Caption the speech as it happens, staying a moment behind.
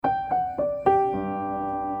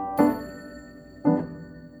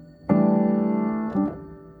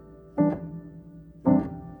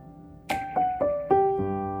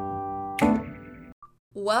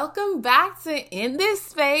Welcome back to In This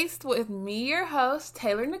Space with me, your host,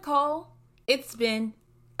 Taylor Nicole. It's been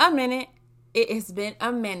a minute. It has been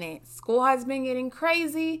a minute. School has been getting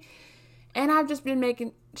crazy, and I've just been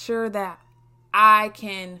making sure that I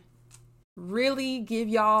can really give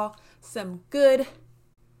y'all some good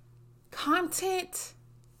content,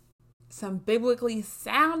 some biblically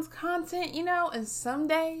sound content, and some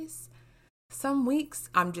days, some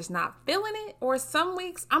weeks, I'm just not feeling it, or some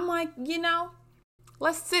weeks I'm like,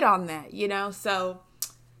 let's sit on that, So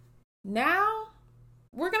now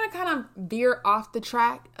we're going to kind of veer off the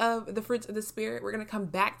track of the fruits of the Spirit. We're going to come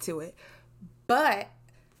back to it. But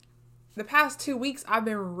the past 2 weeks, I've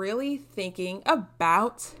been really thinking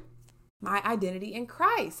about my identity in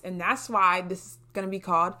Christ. And that's why this is going to be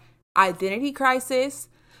called Identity Crisis,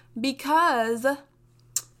 because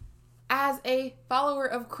as a follower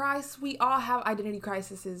of Christ, we all have identity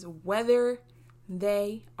crises, whether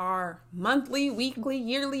they are monthly, weekly,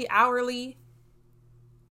 yearly, hourly.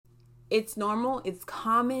 It's normal. It's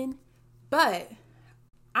common. But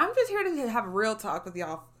I'm just here to have a real talk with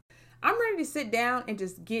y'all. I'm ready to sit down and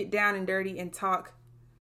just get down and dirty and talk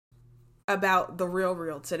about the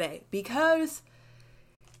real today. Because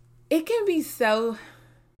it can be so,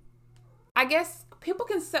 I guess people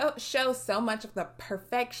can show so much of the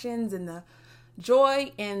perfections and the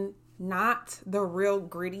joy and not the real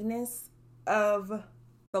grittiness of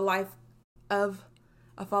the life of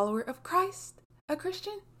a follower of Christ, a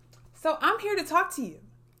Christian. So I'm here to talk to you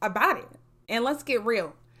about it. And let's get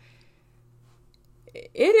real.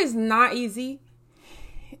 It is not easy.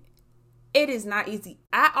 It is not easy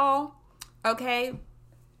at all. Okay?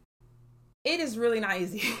 It is really not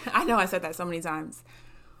easy. I know I said that so many times.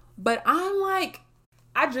 But I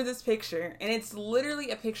drew this picture, and it's literally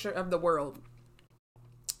a picture of the world,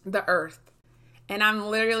 the earth. And I'm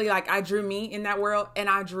literally I drew me in that world, and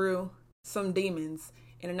I drew some demons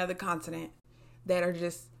in another continent that are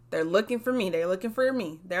they're looking for me. They're looking for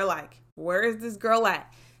me. They're like, where is this girl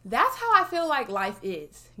at? That's how I feel like life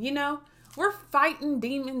is. We're fighting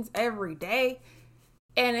demons every day.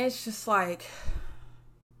 And it's just like,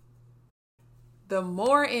 the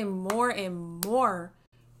more and more and more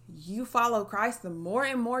you follow Christ, the more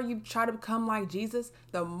and more you try to become like Jesus,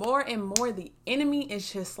 the more and more the enemy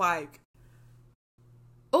is just like,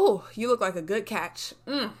 oh, you look like a good catch.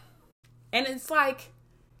 And it's like,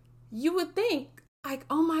 you would think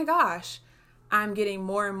oh my gosh, I'm getting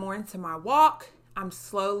more and more into my walk. I'm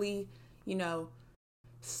slowly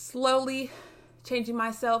changing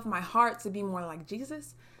myself, my heart to be more like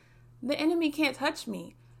Jesus. The enemy can't touch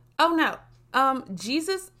me. Oh no.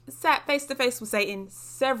 Jesus sat face to face with Satan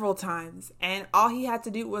several times, and all he had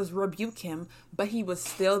to do was rebuke him, but he was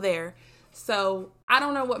still there. So I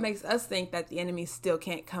don't know what makes us think that the enemy still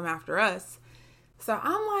can't come after us. So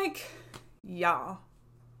I'm like, y'all,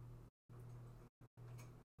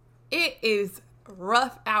 it is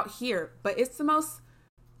rough out here, but it's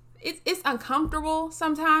it's uncomfortable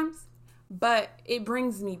sometimes, but it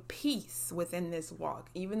brings me peace within this walk,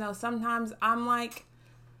 even though sometimes I'm like,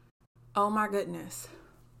 oh my goodness.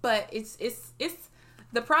 But it's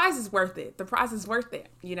the prize is worth it. The prize is worth it,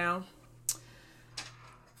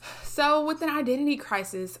 So with an identity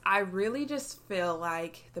crisis, I really just feel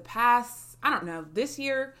like the past, I don't know, this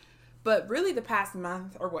year, but really the past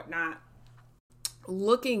month or whatnot,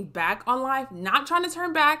 looking back on life, not trying to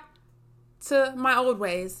turn back to my old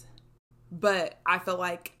ways, but I feel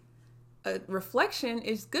like a reflection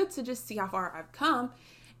is good to just see how far I've come.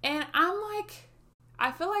 And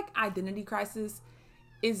I feel like identity crisis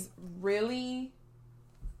is really,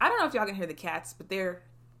 I don't know if y'all can hear the cats, but they're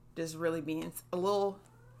just really being a little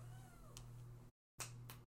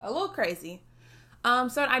crazy.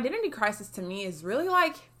 So an identity crisis to me is really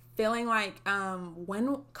feeling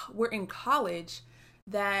when we're in college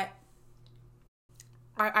that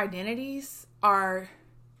our identities are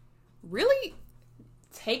really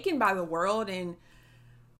taken by the world, and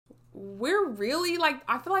we're really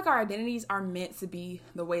I feel like our identities are meant to be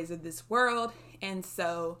the ways of this world. And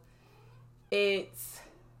so it's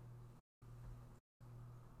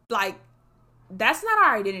that's not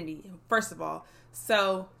our identity, first of all.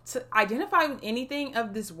 So to identify with anything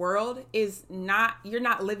of this world is not, you're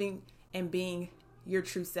not living and being your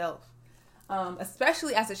true self.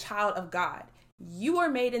 Especially as a child of God. You are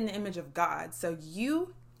made in the image of God, so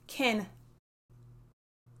you can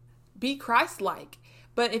be Christ-like.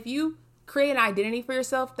 But if you create an identity for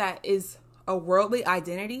yourself that is a worldly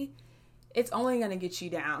identity, it's only going to get you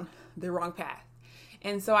down the wrong path.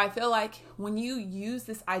 And so I feel like when you use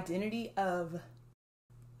this identity of,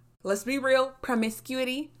 let's be real,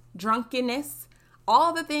 promiscuity, drunkenness,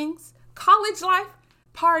 all the things, college life,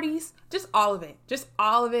 parties, just all of it. Just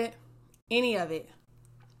all of it. Any of it.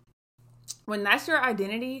 When that's your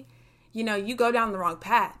identity, you know, you go down the wrong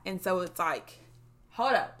path. And so it's like,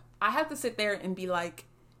 hold up. I have to sit there and be like,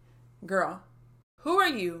 girl, who are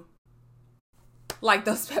you? Like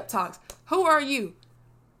those pep talks. Who are you?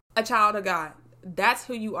 A child of God. That's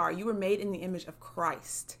who you are. You were made in the image of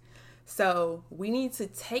Christ. So we need to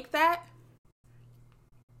take that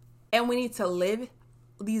and we need to live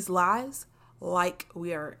these lives like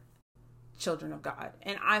we are children of God.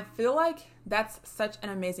 And I feel like that's such an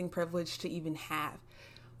amazing privilege to even have.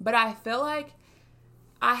 But I feel like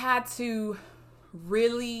I had to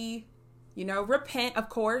really, you know, repent, of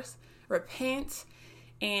course, repent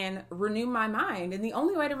and renew my mind. And the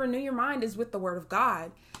only way to renew your mind is with the word of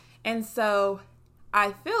God. And so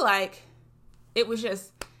I feel like it was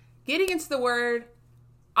just getting into the word.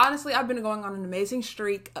 Honestly, I've been going on an amazing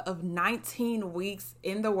streak of 19 weeks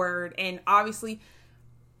in the word. And obviously,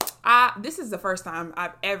 this is the first time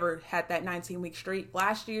I've ever had that 19-week streak.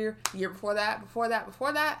 Last year, the year before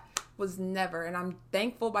that was never. And I'm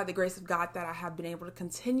thankful by the grace of God that I have been able to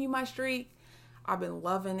continue my streak. I've been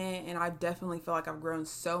loving it. And I definitely feel like I've grown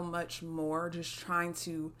so much more just trying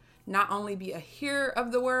to not only be a hearer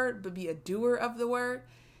of the word, but be a doer of the word.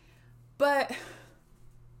 But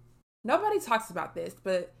nobody talks about this,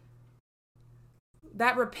 but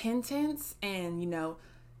that repentance and, you know,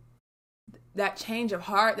 that change of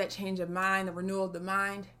heart, that change of mind, the renewal of the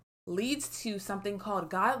mind leads to something called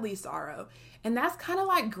godly sorrow. And that's kind of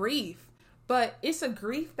like grief, but it's a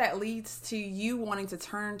grief that leads to you wanting to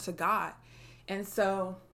turn to God. And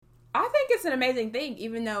so I think it's an amazing thing,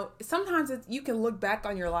 even though sometimes you can look back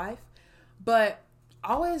on your life, but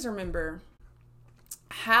always remember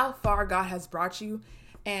how far God has brought you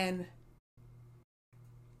and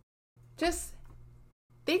just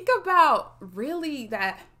think about really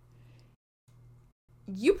that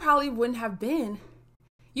you probably wouldn't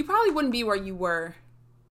be where you are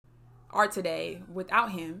today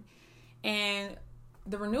without him. And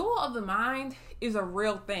the renewal of the mind is a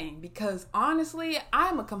real thing because honestly,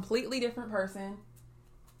 I'm a completely different person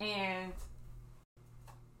and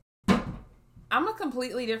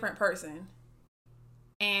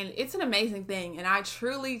it's an amazing thing. And I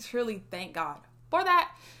truly, truly thank God for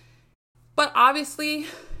that. But obviously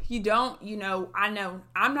I know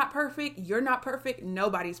I'm not perfect. You're not perfect.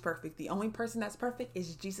 Nobody's perfect. The only person that's perfect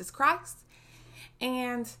is Jesus Christ.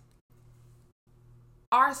 And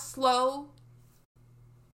our slow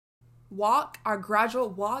walk, our gradual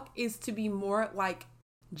walk is to be more like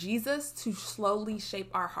Jesus, to slowly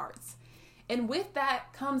shape our hearts. And with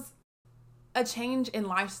that comes a change in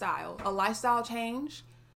lifestyle, a lifestyle change.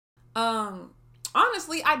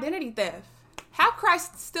 Honestly, identity theft. Have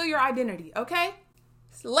Christ steal your identity, okay?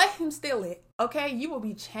 Let him steal it, okay? You will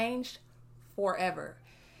be changed forever.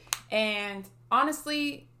 And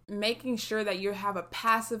honestly, making sure that you have a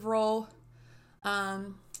passive role,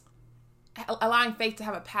 allowing faith to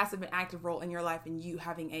have a passive and active role in your life and you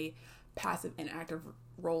having a passive and active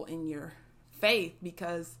role in your faith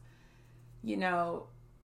because, you know,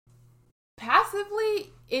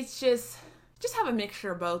 passively, it's just have a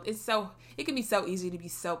mixture of both. It can be so easy to be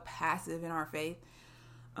so passive in our faith.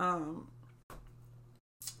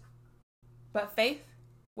 But faith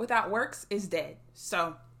without works is dead.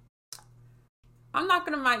 So I'm not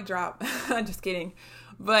going to mic drop. I'm just kidding.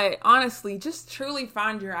 But honestly, just truly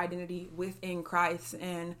find your identity within Christ.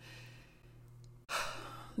 And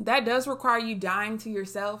that does require you dying to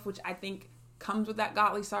yourself, which I think comes with that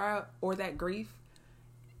godly sorrow or that grief.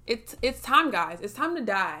 It's time, guys. It's time to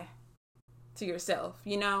die to yourself.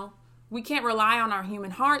 You know, we can't rely on our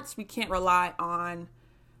human hearts. We can't rely on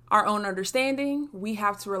our own understanding. We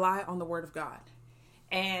have to rely on the word of God.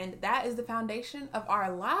 And that is the foundation of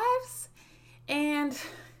our lives. And,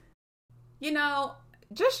 you know,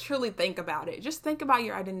 just truly think about it. Just think about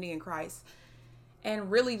your identity in Christ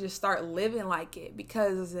and really just start living like it,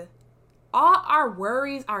 because all our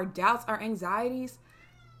worries, our doubts, our anxieties,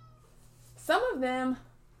 some of them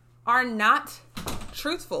are not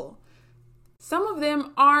truthful. Some of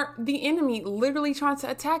them are the enemy literally trying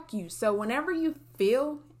to attack you. So whenever you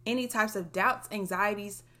feel any types of doubts,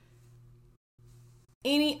 anxieties,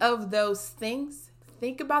 any of those things,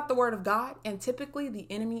 think about the word of God. And typically the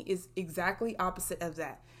enemy is exactly opposite of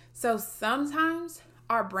that. So sometimes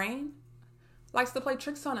our brain likes to play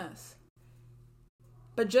tricks on us.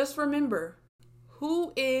 But just remember,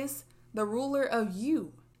 who is the ruler of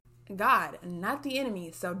you? God, not the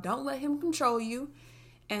enemy. So don't let him control you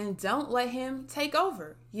and don't let him take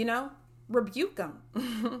over, you know, rebuke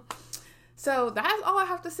him. So that's all I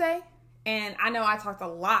have to say. And I know I talked a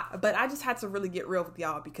lot, but I just had to really get real with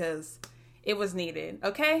y'all because It was needed,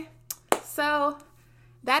 okay? So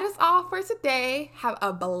that is all for today. Have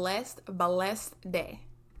a blessed day.